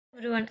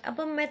Everyone,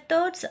 അപ്പോൾ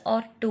methods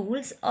or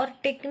tools or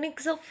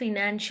techniques of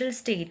financial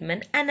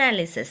statement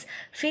analysis.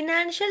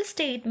 Financial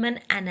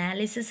statement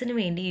അനാലിസിസിന്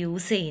വേണ്ടി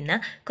use ചെയ്യുന്ന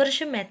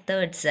കുറച്ച്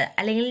methods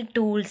അല്ലെങ്കിൽ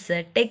ടൂൾസ്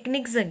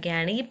ടെക്നിക്സ്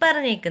ഒക്കെയാണ് ഈ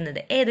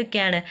പറഞ്ഞേക്കുന്നത്.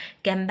 ഏതൊക്കെയാണ്?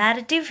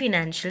 Comparative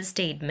financial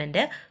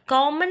statement,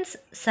 common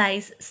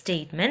size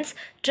statements,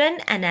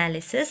 trend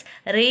analysis,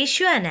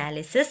 ratio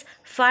analysis,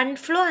 fund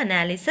flow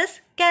analysis,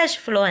 cash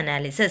flow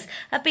analysis.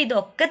 അപ്പോൾ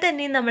ഇതൊക്കെ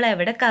തന്നെ നമ്മൾ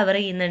എവിടെ കവർ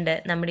ചെയ്യുന്നുണ്ട്?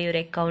 നമ്മുടെ ഈ ഒരു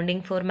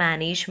അക്കൗണ്ടിങ് ഫോർ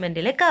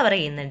മാനേജ്മെൻറ്റിൽ കവർ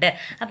ചെയ്യുന്നുണ്ട്.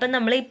 അപ്പം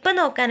നമ്മൾ ഇപ്പോൾ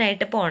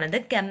നോക്കാനായിട്ട് പോണത്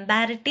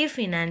കമ്പാരിറ്റീവ്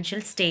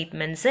ഫിനാൻഷ്യൽ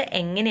സ്റ്റേറ്റ്മെൻറ്റ്സ്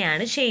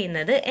എങ്ങനെയാണ്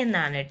ചെയ്യുന്നത്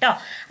എന്നാണ് കേട്ടോ.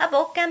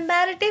 അപ്പോൾ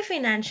കമ്പാരിറ്റീവ്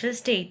ഫിനാൻഷ്യൽ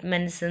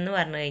സ്റ്റേറ്റ്മെൻറ്റ്സ് എന്ന്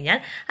പറഞ്ഞു കഴിഞ്ഞാൽ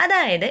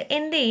അതായത്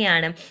എന്ത്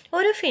ചെയ്യാണ്?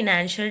 ഒരു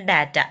ഫിനാൻഷ്യൽ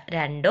ഡാറ്റ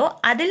രണ്ടോ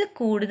അതിൽ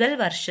കൂടുതൽ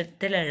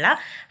വർഷത്തിലുള്ള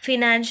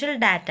ഫിനാൻഷ്യൽ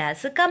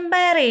ഡാറ്റാസ്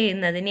കമ്പയർ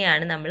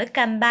ചെയ്യുന്നതിനെയാണ് നമ്മൾ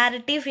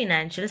കമ്പാരിറ്റീവ്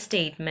ഫിനാൻഷ്യൽ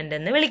സ്റ്റേറ്റ്മെൻറ്റ്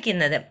എന്ന്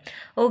വിളിക്കുന്നത്.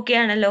 ഓക്കെ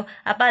ആണല്ലോ.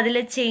 അപ്പോൾ അതിൽ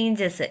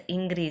ചേഞ്ചസ്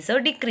ഇൻക്രീസോ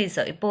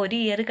ഡിക്രീസോ, ഇപ്പോൾ ഒരു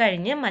ഇയർ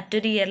കഴിഞ്ഞ്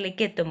മറ്റൊരു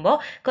ഇയറിലേക്ക് എത്തുമ്പോൾ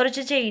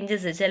കുറച്ച്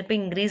ചേഞ്ചസ് ചിലപ്പോൾ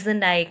ഇൻക്രീസ്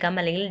ഉണ്ടായേക്കാം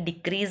അല്ലെങ്കിൽ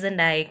ഡിക്രീസ്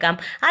ഉണ്ടായേക്കാം.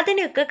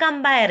 അതിനെയൊക്കെ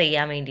കമ്പയർ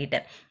ചെയ്യാൻ വേണ്ടിയിട്ട്.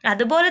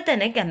 അതുപോലെ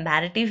തന്നെ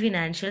കമ്പാരിറ്റീവ്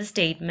ഫിനാൻഷ്യൽ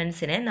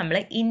സ്റ്റേറ്റ്മെൻറ്റ്സിനെ നമ്മൾ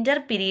ഇൻ്റർ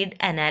പീരീഡ്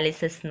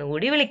അനാലിസിസ് എന്ന്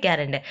കൂടി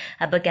വിളിക്കാറുണ്ട്.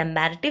 അപ്പോൾ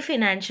കമ്പാരിറ്റീവ്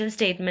ഫിനാൻഷ്യൽ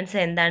സ്റ്റേറ്റ്മെൻറ്റ്സ്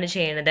എന്താണ്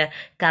ചെയ്യുന്നത്?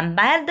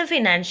 Compare the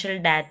financial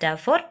data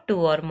four 2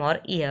 or more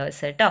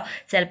years കേട്ടോ.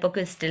 ചിലപ്പോൾ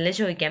ക്വസ്റ്റ്യനിൽ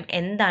ചോദിക്കാം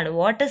എന്താണ്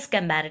what is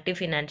comparative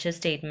financial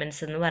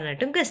statements എന്ന്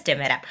പറഞ്ഞിട്ടും ക്വസ്റ്റ്യൻ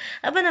വരാം.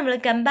 അപ്പോൾ നമ്മൾ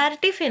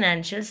കമ്പാരിറ്റീവ്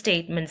ഫിനാൻഷ്യൽ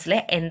സ്റ്റേറ്റ്മെൻറ്റ്സിൽ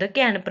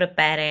എന്തൊക്കെയാണ്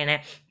പ്രിപ്പയർ ചെയ്യണേ?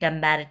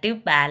 കമ്പാരിറ്റീവ്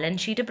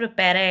ബാലൻസ് ഷീറ്റ്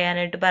പ്രിപ്പയർ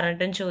ചെയ്യാനായിട്ട്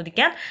പറഞ്ഞിട്ടും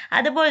ചോദിക്കാം.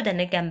 അതുപോലെ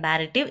തന്നെ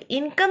കമ്പാരിറ്റീവ്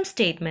ഇൻകം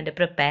സ്റ്റേറ്റ്മെൻറ്റ്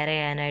പ്രിപ്പയർ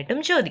ചെയ്യാനായിട്ടും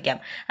ചോദിക്കാം.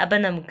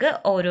 അപ്പം നമുക്ക്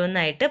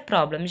ഓരോന്നായിട്ട്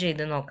പ്രോബ്ലം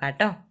ചെയ്ത് നോക്കാം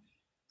കേട്ടോ.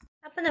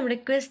 അപ്പോൾ നമ്മുടെ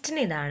ക്വസ്റ്റ്യൻ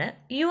ഇതാണ്: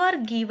 you are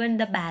given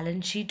the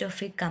balance sheet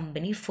of A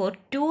company four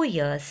 2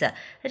 years.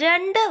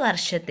 2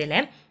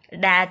 വർഷത്തിലെ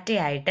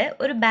ഡാറ്റയായിട്ട്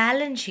ഒരു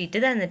ബാലൻസ് ഷീറ്റ്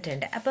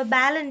തന്നിട്ടുണ്ട്. അപ്പോൾ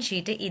ബാലൻസ്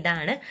ഷീറ്റ്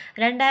ഇതാണ്.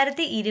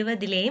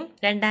 2020ലെയും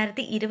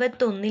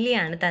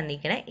 2021ലെയാണ്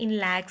തന്നിരിക്കുന്നത്. ഇൻ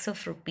ലാക്സ്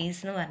ഓഫ് റുപ്പീസ്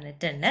എന്ന്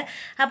പറഞ്ഞിട്ടുണ്ട്.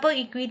 അപ്പോൾ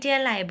ഇക്വിറ്റി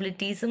ആൻഡ്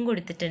ലയബിലിറ്റീസും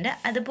കൊടുത്തിട്ടുണ്ട്,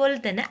 അതുപോലെ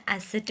തന്നെ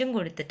അസറ്റും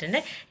കൊടുത്തിട്ടുണ്ട്.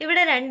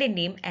 ഇവിടെ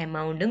രണ്ടിൻ്റെയും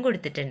എമൗണ്ടും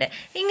കൊടുത്തിട്ടുണ്ട്.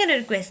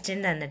 ഇങ്ങനൊരു ക്വസ്റ്റ്യൻ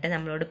തന്നിട്ട്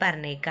നമ്മളോട്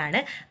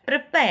പറഞ്ഞേക്കാണ്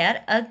prepare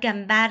A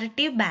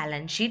comparative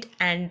balance sheet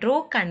and draw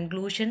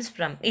conclusions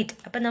from it.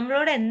 അപ്പോൾ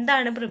നമ്മളോട്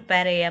എന്താണ്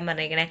പ്രിപ്പയർ ചെയ്യാൻ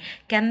പറഞ്ഞേക്കണേ?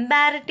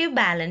 കമ്പാരിറ്റീവ്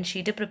ബാലൻസ്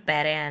ഷീറ്റ്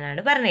പ്രിപ്പയർ ചെയ്യാൻ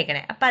പറഞ്ഞേക്കണേ.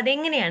 അപ്പം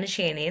അതെങ്ങനെയാണ്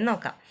ചെയ്യണേന്ന്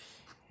നോക്കാം.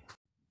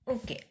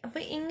 ഓക്കെ,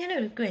 അപ്പോൾ ഇങ്ങനെ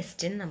ഒരു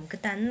ക്വസ്റ്റ്യൻ നമുക്ക്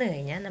തന്നു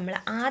കഴിഞ്ഞാൽ നമ്മൾ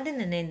ആദ്യം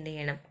തന്നെ എന്ത്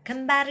ചെയ്യണം?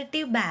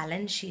 കമ്പാരിറ്റീവ്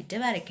ബാലൻസ് ഷീറ്റ്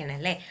വരയ്ക്കണം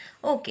അല്ലേ?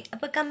 ഓക്കെ,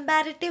 അപ്പോൾ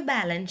കമ്പാരിറ്റീവ്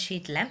ബാലൻസ്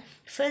ഷീറ്റിലെ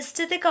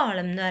ഫസ്റ്റത്തെ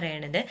കോളം എന്ന്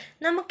പറയുന്നത്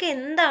നമുക്ക്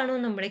എന്താണോ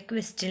നമ്മുടെ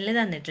ക്വസ്റ്റ്യനിൽ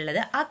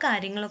തന്നിട്ടുള്ളത് ആ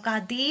കാര്യങ്ങളൊക്കെ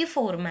അതേ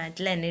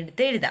ഫോർമാറ്റിൽ തന്നെ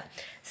എടുത്ത് എഴുതാം.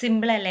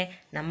 സിമ്പിളല്ലേ?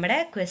 നമ്മുടെ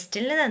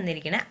ക്വസ്റ്റ്യനിൽ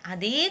തന്നിരിക്കുന്ന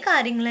അതേ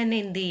കാര്യങ്ങൾ തന്നെ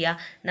എന്ത് ചെയ്യുക?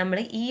 നമ്മൾ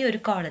ഈ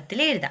ഒരു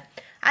കോളത്തിൽ എഴുതാം.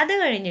 അത്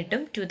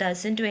കഴിഞ്ഞിട്ടും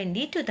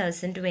 2020,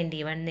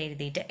 2021 എന്ന്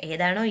എഴുതിയിട്ട്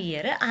ഏതാണോ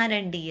ഇയർ ആ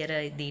 2 ഇയർ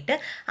എഴുതിയിട്ട്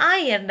ആ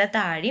ഇയറിൻ്റെ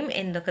താഴെയും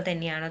എന്തൊക്കെ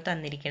തന്നെയാണോ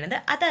തന്നിരിക്കുന്നത്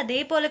അത്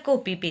അതേപോലെ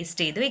കോപ്പി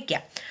പേസ്റ്റ് ചെയ്ത്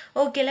വെക്കാം.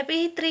 ഓക്കെ അല്ലേ? അപ്പോൾ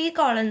ഈ 3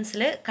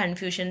 കോളംസിൽ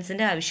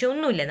കൺഫ്യൂഷൻസിൻ്റെ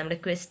ആവശ്യമൊന്നുമില്ല. നമ്മുടെ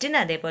ക്വസ്റ്റ്യൻ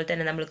അതേപോലെ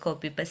തന്നെ നമ്മൾ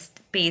കോപ്പി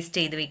പേസ്റ്റ്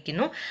ചെയ്ത്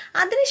വെക്കുന്നു.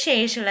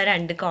 അതിനുശേഷമുള്ള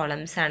 2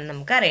 കോളംസാണ്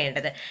നമുക്ക്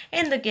അറിയേണ്ടത്.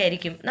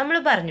 എന്തൊക്കെയായിരിക്കും? നമ്മൾ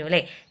പറഞ്ഞു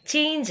അല്ലേ,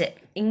 ചേഞ്ച്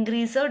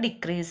ഇൻക്രീസോ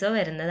ഡിക്രീസോ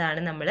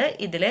വരുന്നതാണ് നമ്മൾ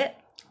ഇതിൽ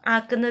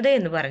ആക്കുന്നത്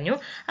എന്ന് പറഞ്ഞു.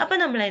 അപ്പോൾ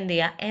നമ്മൾ എന്ത്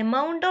ചെയ്യുക?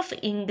 Amount of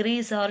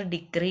increase or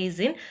decrease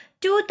in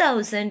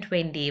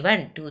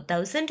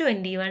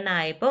 2021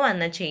 ആയപ്പോൾ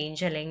വന്ന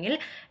ചേഞ്ച് അല്ലെങ്കിൽ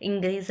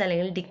ഇൻക്രീസ്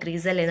അല്ലെങ്കിൽ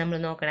ഡിക്രീസ് അല്ലേ നമ്മൾ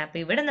നോക്കണം. അപ്പോൾ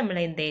ഇവിടെ നമ്മൾ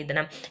എന്ത്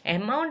എഴുതണം?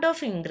 Amount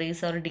of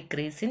increase or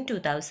decrease in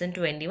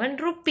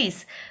 2021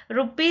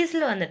 റുപ്പീസിൽ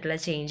വന്നിട്ടുള്ള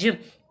ചേഞ്ചും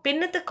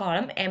പിന്നത്തെ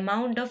column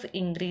amount of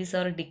increase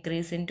or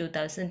decrease in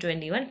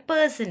 2021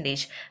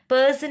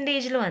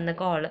 പെർസെൻറ്റേജിൽ വന്ന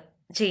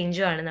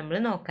ചേഞ്ചുമാണ് നമ്മൾ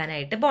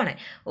നോക്കാനായിട്ട് പോണേ.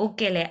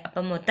 ഓക്കെ അല്ലേ?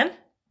 അപ്പം മൊത്തം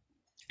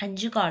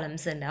 5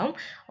 കോളംസ് ഉണ്ടാവും.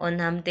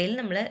 ഒന്നാമത്തേൽ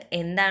നമ്മൾ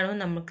എന്താണോ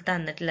നമുക്ക്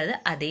തന്നിട്ടുള്ളത്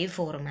അതേ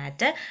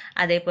ഫോർമാറ്റ്,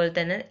 അതേപോലെ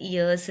തന്നെ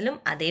ഇയേഴ്സിലും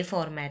അതേ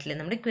ഫോർമാറ്റിൽ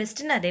നമ്മുടെ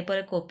ക്വസ്റ്റ്യൻ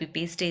അതേപോലെ കോപ്പി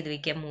പേസ്റ്റ് ചെയ്ത്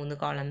വയ്ക്കുക 3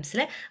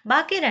 കോളംസിൽ.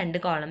 ബാക്കി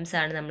 2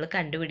 കോളംസാണ് നമ്മൾ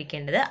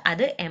കണ്ടുപിടിക്കേണ്ടത്.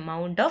 അത്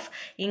amount of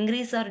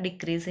increase or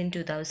decrease in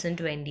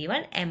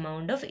 2021,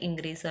 amount of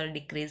increase or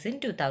decrease in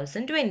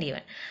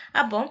 2021.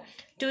 അപ്പോൾ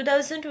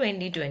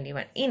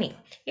 2020-21 ഇനി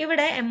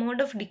ഇവിടെ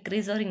amount of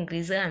decrease or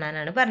increase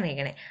കാണാനാണ്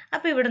പറഞ്ഞേക്കണേ.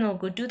 അപ്പോൾ ഇവിടെ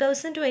നോക്കൂ,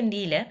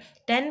 2020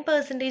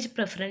 10%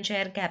 പ്രിഫറൻസ്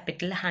ഷെയർ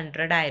ക്യാപിറ്റൽ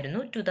 100 ആയിരുന്നു.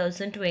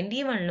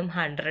 2021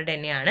 100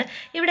 തന്നെയാണ്.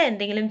 ഇവിടെ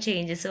എന്തെങ്കിലും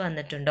ചേഞ്ചസ്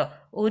വന്നിട്ടുണ്ടോ?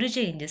 ഒരു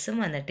ചേഞ്ചസും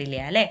വന്നിട്ടില്ല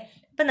അല്ലേ?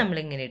 അപ്പം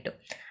നമ്മളിങ്ങനെ ഇട്ടു.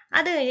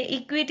 അത് കഴിഞ്ഞ്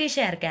ഇക്വിറ്റി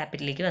ഷെയർ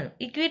ക്യാപിറ്റലിലേക്ക് വന്നു.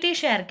 ഇക്വിറ്റി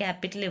ഷെയർ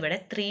ക്യാപിറ്റൽ ഇവിടെ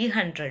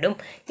 300ഉം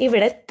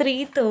ഇവിടെ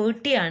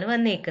 330 ആണ്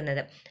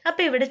വന്നേക്കുന്നത്.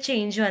 അപ്പോൾ ഇവിടെ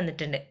ചേഞ്ച്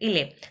വന്നിട്ടുണ്ട്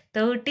ഇല്ലേ?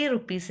 30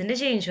 റുപ്പീസിൻ്റെ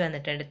ചേഞ്ച്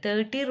വന്നിട്ടുണ്ട്.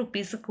 30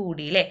 റുപ്പീസ്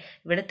കൂടിയില്ലേ?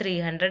 ഇവിടെ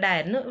 300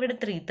 ആയിരുന്നു, ഇവിടെ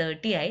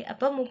 330 ആയി.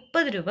 അപ്പോൾ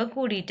 30 രൂപ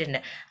കൂടിയിട്ടുണ്ട്.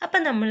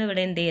 അപ്പം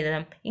നമ്മളിവിടെ എന്ത്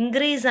ചെയ്യണം?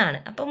 ഇൻക്രീസ് ആണ്.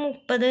 അപ്പോൾ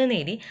 30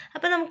 നേടി.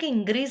 അപ്പോൾ നമുക്ക്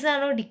ഇൻക്രീസ്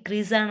ആണോ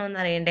ഡിക്രീസ് ആണോ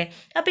എന്ന് അറിയണ്ടേ?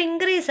 അപ്പോൾ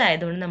ഇൻക്രീസ്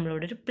ആയതുകൊണ്ട്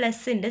നമ്മളിവിടെ ഒരു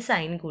പ്ലസിൻ്റെ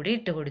സൈൻ കൂടി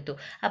ഇട്ട് കൊടുത്തു.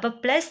 അപ്പോൾ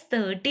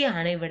 +30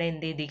 ആണ് ഇവിടെ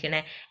എന്ത്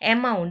ചെയ്തിരിക്കണേ?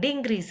 Amount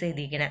increase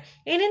ചെയ്തിരിക്കണേ.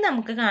 ഇനി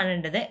നമുക്ക്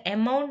കാണേണ്ടത്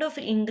amount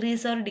of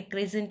increase or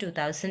decrease in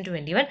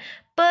 2021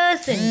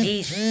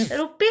 percentage.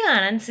 Rupee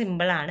കാണാൻ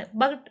സിമ്പിളാണ്,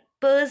 ബട്ട്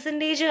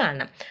പെർസെൻറ്റേജ്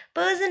കാണണം.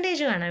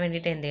 പെർസെൻറ്റേജ് കാണാൻ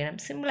വേണ്ടിയിട്ട് എന്ത് ചെയ്യണം?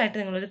 സിമ്പിളായിട്ട്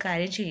നിങ്ങളൊരു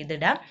കാര്യം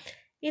ചെയ്തിടാം.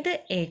 ഇത്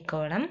എ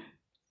കോളം,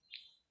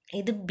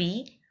 ഇത് ബി,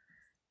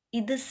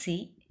 ഇത് സി,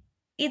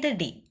 ഇത്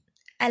ഡി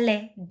അല്ലേ?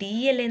 ഡി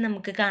അല്ലേ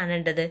നമുക്ക്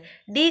കാണേണ്ടത്?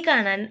 ഡി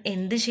കാണാൻ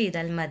എന്ത്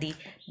ചെയ്താൽ മതി?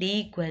 D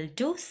equal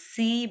to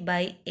C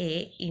by A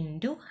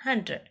into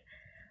 100.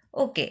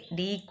 Okay,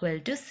 D equal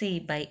to C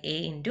by A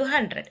into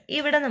 100.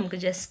 ഇവിടെ നമുക്ക്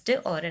ജസ്റ്റ്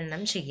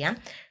ഒരെണ്ണം ചെയ്യാം.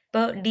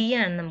 ഇപ്പോൾ ഡി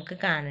ആണ് നമുക്ക്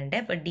കാണേണ്ടത്.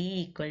 അപ്പോൾ D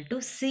equal to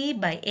C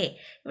by A.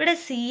 ഇവിടെ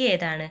സി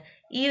ഏതാണ്?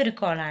 ഈ ഒരു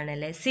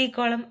കോളാണല്ലേ സി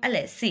കോളം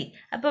അല്ലേ? സി.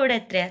 അപ്പോൾ ഇവിടെ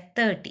എത്രയാണ്?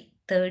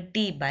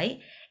 30 ബൈ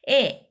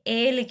എ.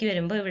 എയിലേക്ക്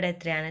വരുമ്പോൾ ഇവിടെ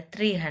എത്രയാണ്?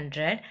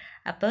 300.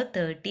 അപ്പോൾ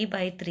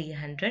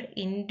 30/300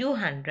 ഇൻറ്റു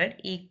 100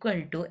 ഈക്വൽ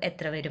ടു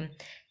എത്ര വരും?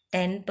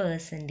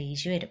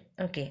 10% വരും.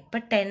 ഓക്കെ,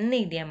 അപ്പോൾ 10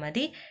 എഴുതിയാൽ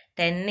മതി.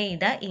 10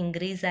 എഴുതാൽ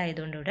ഇൻക്രീസ്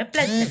ആയതുകൊണ്ട് ഇവിടെ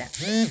പ്ലസ് ഇടാം.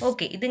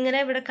 ഓക്കെ, ഇതിങ്ങനെ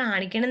ഇവിടെ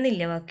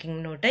കാണിക്കണമെന്നില്ല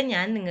വർക്കിംഗ് നോട്ട്,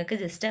 ഞാൻ നിങ്ങൾക്ക്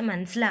ജസ്റ്റ്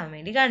മനസ്സിലാവാൻ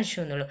വേണ്ടി കാണിച്ചു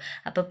തന്നുള്ളൂ.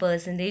 അപ്പോൾ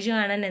പെർസെൻറ്റേജ്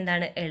കാണാൻ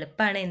എന്താണ്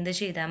എളുപ്പമാണ്. എന്ത്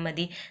ചെയ്താൽ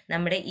മതി?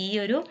 നമ്മുടെ ഈ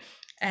ഒരു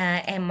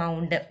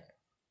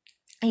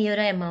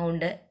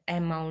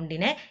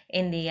എമൗണ്ടിനെ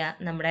എന്ത് ചെയ്യുക?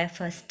 നമ്മുടെ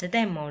ഫസ്റ്റത്തെ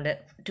എമൗണ്ട്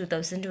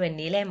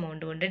 2020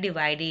 എമൗണ്ട് കൊണ്ട്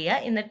ഡിവൈഡ് ചെയ്യുക,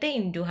 എന്നിട്ട്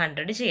ഇൻറ്റു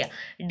 100 ചെയ്യുക.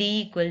 D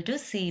equal to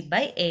C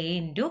by A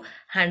into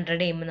 100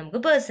 ചെയ്യുമ്പോൾ നമുക്ക്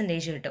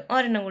പെർസെൻറ്റേജ് കിട്ടും.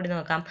 ഒരെണ്ണം കൂടി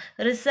നോക്കാം.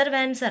 റിസർവ്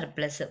ആൻഡ്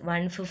സർപ്ലസ്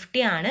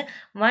 150 ആണ്,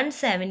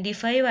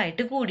 175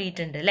 ആയിട്ട്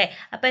കൂടിയിട്ടുണ്ട് അല്ലേ?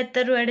 അപ്പോൾ എത്ര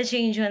രൂപയുടെ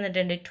ചേഞ്ച്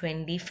വന്നിട്ടുണ്ട്?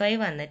 25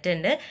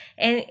 വന്നിട്ടുണ്ട്.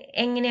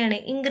 എങ്ങനെയാണ്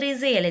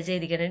ഇൻക്രീസ് ചെയ്യല്ലേ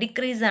ചെയ്തിരിക്കുന്നത്?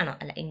 ഡിക്രീസ് ആണോ?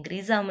 അല്ല,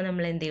 ഇൻക്രീസ് ആകുമ്പോൾ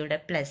നമ്മൾ എന്ത് ചെയ്യും? ഇവിടെ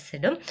പ്ലസ്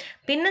ഇടും.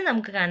 പിന്നെ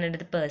നമുക്ക്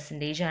കാണേണ്ടത്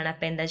പെർസെൻറ്റേജ് ആണ്.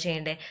 അപ്പോൾ എന്താ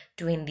ചെയ്യേണ്ടത്?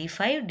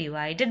 25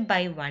 ഡിവൈഡഡ്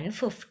ബൈ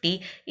 150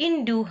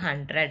 ഇൻറ്റു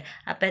 100.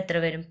 അപ്പോൾ എത്ര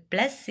വരും?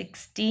 പ്ലസ്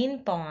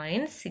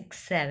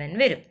 16.67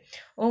 വരും.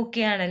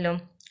 ഓക്കെ ആണല്ലോ.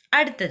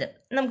 അടുത്തത്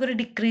നമുക്കൊരു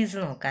ഡിക്രീസ്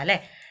നോക്കാം അല്ലേ?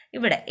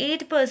 ഇവിടെ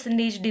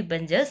 8%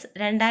 ഡിബഞ്ചേഴ്സ്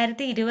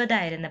 2020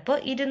 ആയിരുന്നപ്പോൾ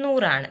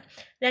 200 ആണ്,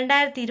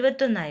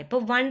 2021 ആയപ്പോൾ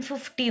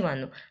 150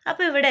 വന്നു.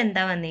 അപ്പോൾ ഇവിടെ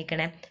എന്താ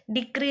വന്നേക്കണേ?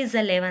 ഡിക്രീസ്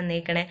അല്ലേ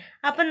വന്നേക്കണേ.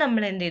 അപ്പം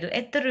നമ്മൾ എന്ത് ചെയ്തു?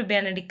 എത്ര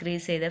രൂപയാണ്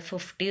ഡിക്രീസ് ചെയ്തത്?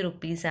 50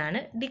 റുപ്പീസാണ്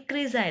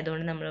ഡിക്രീസ്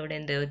ആയതുകൊണ്ട് നമ്മളിവിടെ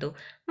എന്ത് ചെയ്തു?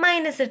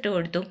 മൈനസ് ഇട്ട്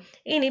കൊടുത്തു.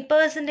 ഇനി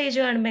പെർസെൻറ്റേജ്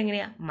കാണുമ്പോൾ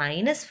എങ്ങനെയാണ്?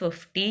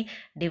 -50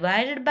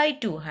 ഡിവൈഡഡ് ബൈ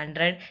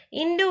 200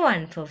 ഇൻറ്റു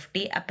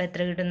 150. അപ്പോൾ എത്ര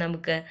കിട്ടും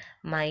നമുക്ക്?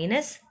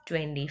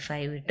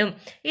 -25 കിട്ടും.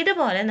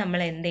 ഇതുപോലെ നമ്മൾ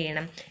എന്ത്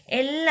ചെയ്യണം?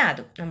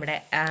 എല്ലാതും നമ്മുടെ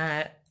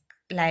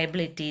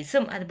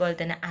ലയബിലിറ്റീസും അതുപോലെ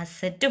തന്നെ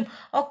അസറ്റും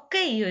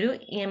ഒക്കെ ഈ ഒരു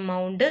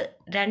എമൗണ്ട്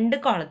രണ്ട്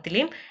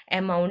കോളത്തിലെയും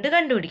എമൗണ്ട്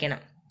കണ്ടുപിടിക്കണം.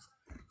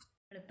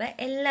 ഇപ്പോൾ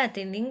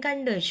എല്ലാത്തിൻ്റെയും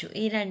കണ്ടുവച്ചു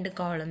ഈ രണ്ട്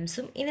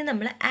കോളംസും. ഇനി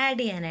നമ്മൾ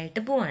ആഡ്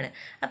ചെയ്യാനായിട്ട് പോവാണ്.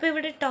 അപ്പോൾ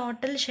ഇവിടെ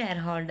total share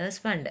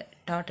holders fund,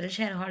 total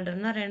share holder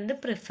എന്ന് പറയുന്നത്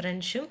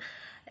പ്രിഫറൻസും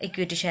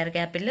equity share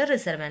capital,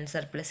 reserve and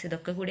surplus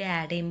ഇതൊക്കെ കൂടി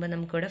ആഡ് ചെയ്യുമ്പോൾ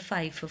നമുക്കിവിടെ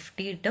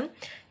 550 കിട്ടും.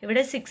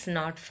 ഇവിടെ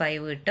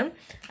 605 കിട്ടും.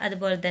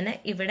 അതുപോലെ തന്നെ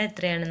ഇവിടെ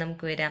എത്രയാണ്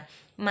നമുക്ക് വരിക?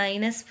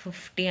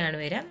 -50 ആണ്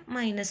വരിക,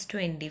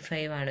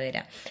 -25 ആണ്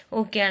വരിക.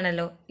 ഓക്കെ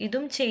ആണല്ലോ.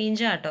 ഇതും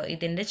ചേഞ്ച് ആട്ടോ,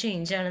 ഇതിൻ്റെ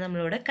ചേഞ്ചാണ്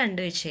നമ്മളിവിടെ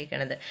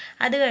കണ്ടുവച്ചേക്കണത്.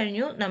 അത്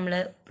കഴിഞ്ഞു നമ്മൾ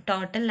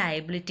ടോട്ടൽ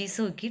ലയബിലിറ്റീസ്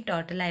നോക്കി.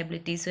 ടോട്ടൽ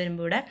ലയബിലിറ്റീസ്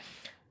വരുമ്പോൾ ഇവിടെ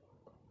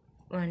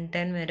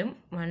 110 വരും,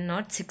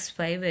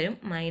 1065 വരും,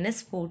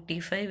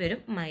 -45 വരും,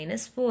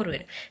 -4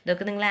 വരും.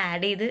 ഇതൊക്കെ നിങ്ങൾ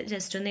ആഡ് ചെയ്ത്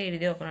ജസ്റ്റ് ഒന്ന്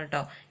എഴുതി നോക്കണം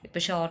കേട്ടോ.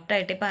 ഇപ്പോൾ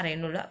ഷോർട്ടായിട്ടേ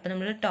പറയുന്നുള്ളൂ. അപ്പോൾ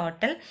നമ്മൾ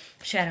ടോട്ടൽ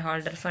ഷെയർ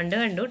ഹോൾഡർ ഫണ്ട്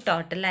കണ്ടു,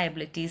 ടോട്ടൽ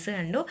ലയബിലിറ്റീസ്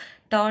കണ്ടു,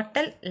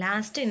 ടോട്ടൽ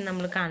ലാസ്റ്റ് ഇനി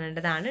നമ്മൾ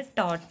കാണേണ്ടതാണ്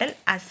ടോട്ടൽ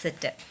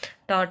അസറ്റ്.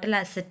 ടോട്ടൽ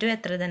അസറ്റും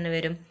എത്ര തന്നെ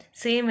വരും?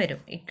 സെയിം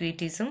വരും.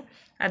 ഇക്വിറ്റീസും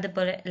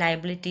അതുപോലെ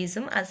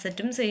ലയബിലിറ്റീസും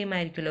അസറ്റും സെയിം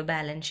ആയിരിക്കുമല്ലോ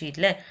ബാലൻസ്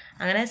ഷീറ്റിൽ.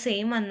 അങ്ങനെ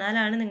സെയിം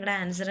വന്നാലാണ് നിങ്ങളുടെ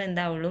ആൻസർ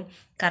എന്താവുള്ളൂ?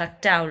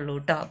 കറക്റ്റ് ആവുള്ളൂ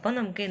കേട്ടോ. അപ്പോൾ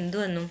നമുക്ക് എന്ത്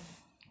വന്നു?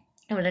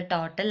 ഇവിടെ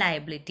ടോട്ടൽ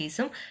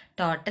ലയബിലിറ്റീസും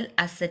ടോട്ടൽ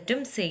അസറ്റും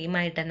സെയിം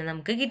ആയിട്ട് തന്നെ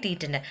നമുക്ക്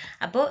കിട്ടിയിട്ടുണ്ട്.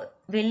 അപ്പോൾ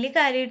വലിയ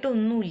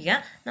കാര്യമായിട്ടൊന്നുമില്ല.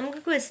 നമുക്ക്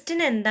ക്വസ്റ്റ്യൻ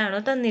എന്താണോ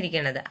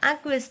തന്നിരിക്കുന്നത് ആ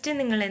ക്വസ്റ്റ്യൻ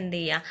നിങ്ങൾ എന്ത്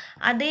ചെയ്യുക?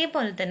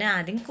 അതേപോലെ തന്നെ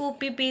ആദ്യം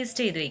കോപ്പി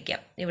പേസ്റ്റ് ചെയ്ത് വയ്ക്കാം.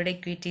 ഇവിടെ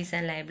ഇക്വിറ്റീസ്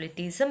ആൻഡ്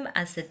ലയബിലിറ്റീസും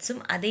അസറ്റ്സും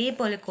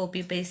അതേപോലെ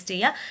കോപ്പി പേസ്റ്റ്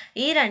ചെയ്യുക.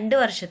 ഈ 2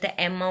 വർഷത്തെ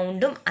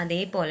എമൗണ്ടും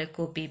അതേപോലെ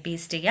കോപ്പി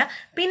പേസ്റ്റ് ചെയ്യുക.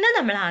 പിന്നെ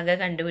നമ്മൾ ആകെ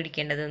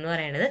കണ്ടുപിടിക്കേണ്ടതെന്ന്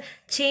പറയുന്നത്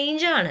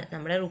ചേഞ്ച് ആണ്.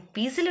 നമ്മുടെ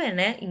റുപ്പീസിൽ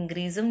വരുന്ന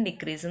ഇൻക്രീസും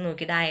ഡിക്രീസും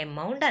നോക്കിയിട്ട് ആ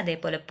എമൗണ്ട്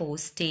അതേപോലെ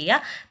പോസ്റ്റ്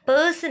ചെയ്യുക.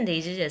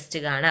 പെർസെൻറ്റേജ് ജസ്റ്റ്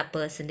കാണുക.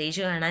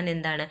 പെർസെൻറ്റേജ് കാണാൻ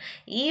എന്താണ്?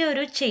 ഈ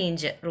ഒരു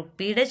ചേഞ്ച്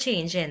റുപ്പിയുടെ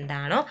ചേഞ്ച്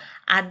എന്താണോ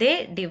അതേ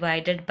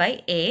ഡിവൈഡഡ് ബൈ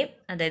എ,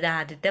 അതായത്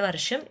ആദ്യത്തെ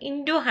വർഷം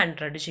ഇൻറ്റു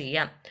 100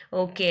 ചെയ്യാം.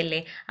 ഓക്കെ അല്ലേ?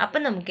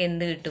 അപ്പം നമുക്ക്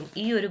എന്ത് കിട്ടും?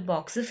 ഈ ഒരു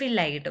ബോക്സ്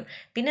ഫില്ലായി കിട്ടും.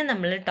 പിന്നെ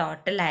നമ്മൾ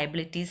ടോട്ടൽ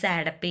ലയബിലിറ്റീസ്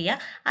ആഡപ്പ്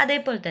ചെയ്യുക,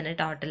 അതേപോലെ തന്നെ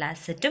ടോട്ടൽ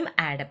അസറ്റും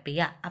ആഡപ്പ്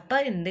ചെയ്യുക.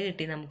 അപ്പോൾ എന്ത്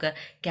കിട്ടി നമുക്ക്?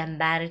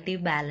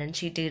 കമ്പാരിറ്റീവ് ബാലൻസ്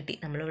ഷീറ്റ് കിട്ടി.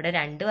 നമ്മളിവിടെ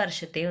 2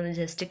 വർഷത്തെ ഒന്ന്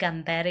ജസ്റ്റ്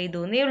കമ്പയർ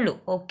ചെയ്തേ ഉള്ളൂ.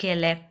 ഓക്കെ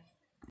അല്ലേ?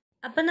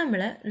 അപ്പം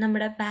നമ്മൾ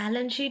നമ്മുടെ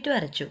ബാലൻസ് ഷീറ്റ്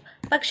വരച്ചു.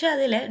 പക്ഷെ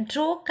അതിൽ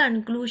ഡ്രോ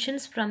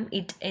കൺക്ലൂഷൻസ് ഫ്രം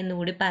ഇറ്റ്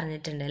എന്നുകൂടി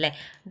പറഞ്ഞിട്ടുണ്ട് അല്ലേ?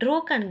 ഡ്രോ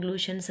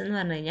കൺക്ലൂഷൻസ് എന്ന്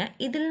പറഞ്ഞു കഴിഞ്ഞാൽ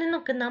ഇതിൽ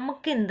നിന്നൊക്കെ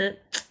നമുക്ക് എന്ത്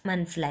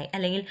മനസ്സിലായി?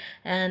 അല്ലെങ്കിൽ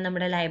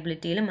നമ്മുടെ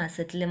ലയബിലിറ്റിയിലും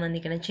അസറ്റിലും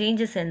വന്നിരിക്കുന്ന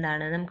ചേഞ്ചസ്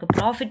എന്താണ്? നമുക്ക്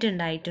പ്രോഫിറ്റ്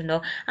ഉണ്ടായിട്ടുണ്ടോ?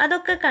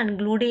 അതൊക്കെ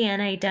കൺക്ലൂഡ്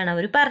ചെയ്യാനായിട്ടാണ്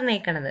അവർ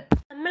പറഞ്ഞേക്കണത്.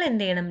 നമ്മൾ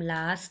എന്ത് ചെയ്യണം,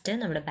 ലാസ്റ്റ്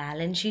നമ്മുടെ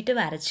ബാലൻസ് ഷീറ്റ്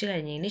വരച്ചു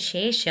കഴിഞ്ഞതിന്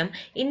ശേഷം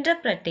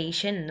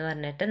ഇൻ്റർപ്രട്ടേഷൻ എന്ന്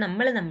പറഞ്ഞിട്ട്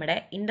നമ്മൾ നമ്മുടെ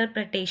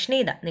ഇൻ്റർപ്രട്ടേഷൻ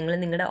എഴുതാം. നിങ്ങൾ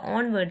നിങ്ങളുടെ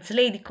ഓൺ വേർഡ്സിൽ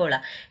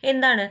എഴുതിക്കോളാം.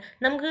 എന്താണ്,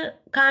 നമുക്ക്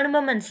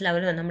കാണുമ്പോൾ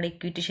മനസ്സിലാവുമല്ലോ നമ്മുടെ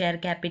ഇക്വിറ്റി ഷെയർ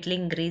ക്യാപിറ്റൽ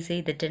ഇൻക്രീസ്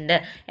ചെയ്തിട്ടുണ്ട്.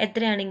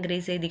 എത്രയാണ്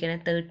ഇൻക്രീസ്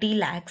ചെയ്തിരിക്കുന്നത്? 30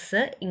 lakhs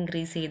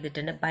ഇൻക്രീസ്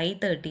ചെയ്തിട്ടുണ്ട്, ബൈ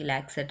 30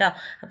 lakhs കേട്ടോ.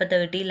 അപ്പോൾ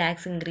 30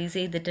 lakhs ഇൻക്രീസ്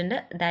ചെയ്തിട്ടുണ്ട്,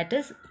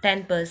 ദാറ്റ് ഈസ്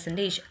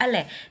 10%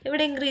 അല്ലേ.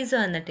 ഇവിടെ ഇൻക്രീസ്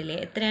വന്നിട്ടില്ലേ?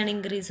 എത്രയാണ്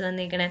ഇൻക്രീസ്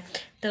വന്നിരിക്കണേ?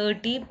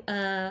 30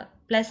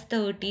 +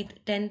 30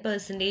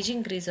 10%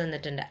 ഇൻക്രീസ്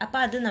വന്നിട്ടുണ്ട്. അപ്പോൾ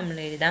അത് നമ്മൾ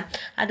എഴുതാം.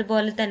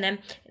 അതുപോലെ തന്നെ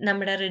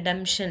നമ്മുടെ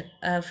റിഡംഷൻ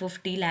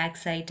 50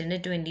 lakhs ആയിട്ടുണ്ട്,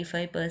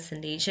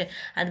 25%.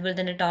 അതുപോലെ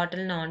തന്നെ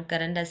ടോട്ടൽ നോൺ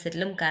കറണ്ട്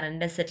അസറ്റിലും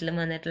കറണ്ട് അസറ്റിലും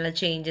വന്നിട്ടുള്ള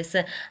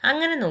ചേഞ്ചസ്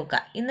അങ്ങനെ നോക്കുക.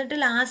 എന്നിട്ട്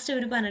ലാസ്റ്റ്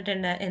ഇവർ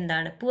പറഞ്ഞിട്ടുണ്ട്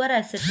എന്താണ്, പുവർ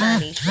അസറ്റ്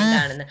മാനേജ്മെൻ്റ്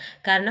ആണെന്ന്.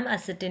 കാരണം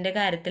അസറ്റിൻ്റെ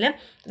കാര്യത്തിൽ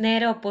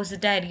നേരെ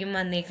ഓപ്പോസിറ്റ് ആയിരിക്കും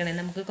വന്നേക്കണേ.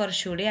 നമുക്ക്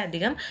കുറച്ചുകൂടി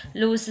അധികം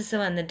ലൂസസ്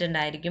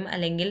വന്നിട്ടുണ്ടായിരിക്കും,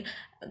 അല്ലെങ്കിൽ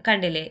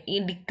കണ്ടില്ലേ ഈ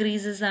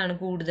ഡിക്രീസസ് ആണ്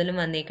കൂടുതലും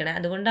വന്നേക്കണേ.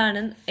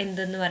 അതുകൊണ്ടാണ്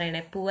എന്തെന്ന് പറയണേ,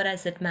 പുവർ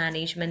അസറ്റ്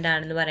മാനേജ്മെൻ്റ്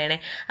ആണെന്ന് പറയണേ.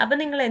 അപ്പോൾ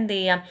നിങ്ങൾ എന്ത്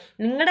ചെയ്യാം,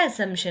 നിങ്ങളുടെ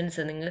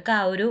അസംഷൻസ്, നിങ്ങൾക്ക് ആ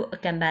ഒരു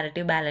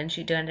കമ്പാരിറ്റീവ് ബാലൻസ്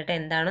ഷീറ്റ് കണ്ടിട്ട്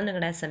എന്താണോ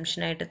നിങ്ങളുടെ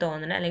അസംഷനായിട്ട്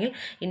തോന്നുന്നത് അല്ലെങ്കിൽ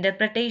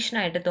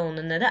ഇൻ്റർപ്രിട്ടേഷനായിട്ട്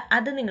തോന്നുന്നത്,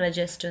 അത് നിങ്ങൾ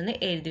ജസ്റ്റ് ഒന്ന്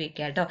എഴുതി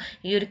വെക്കുക കേട്ടോ.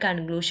 ഈ ഒരു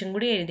കൺക്ലൂഷൻ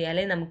കൂടി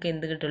എഴുതിയാലേ നമുക്ക്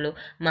എന്ത് കിട്ടുള്ളൂ,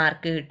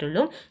 മാർക്ക്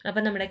കിട്ടുള്ളൂ.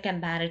 അപ്പോൾ നമ്മുടെ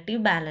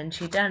കമ്പാരിറ്റീവ് ബാലൻസ്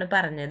ഷീറ്റാണ്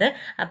പറഞ്ഞത്.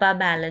 അപ്പോൾ ആ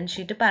ബാലൻസ്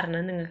ഷീറ്റ്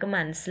പറഞ്ഞത് നിങ്ങൾക്ക്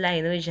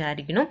മനസ്സിലായി എന്ന്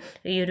വിചാരിക്കുന്നു.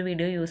 ഈ ഒരു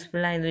വീഡിയോ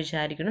യൂസ്ഫുൾ ആയെന്ന്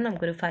വിചാരിക്കുന്നു.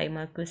 നമുക്കൊരു 5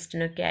 മാർക്ക്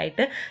ക്വസ്റ്റ്യനൊക്കെ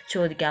ആയിട്ട്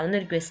ചോദിക്കാവുന്ന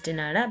ഒരു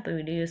ക്വസ്റ്റ്യനാണ്. അപ്പോൾ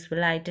വീഡിയോ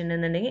യൂസ്ഫുൾ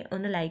ആയിട്ടുണ്ടെന്നുണ്ടെങ്കിൽ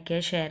ഒന്ന് ലൈക്ക്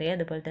ചെയ്യുക, ഷെയർ ചെയ്യുക,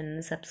 അതുപോലെ തന്നെ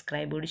ഒന്ന്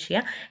സബ്സ്ക്രൈബ് കൂടി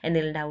ചെയ്യുക.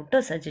 എന്തെങ്കിലും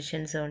ഡൗട്ടോ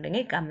സജഷൻസോ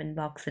ഉണ്ടെങ്കിൽ കമൻറ്റ്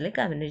ബോക്സിൽ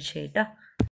കമൻറ്റ് ചെയ്യട്ടോ.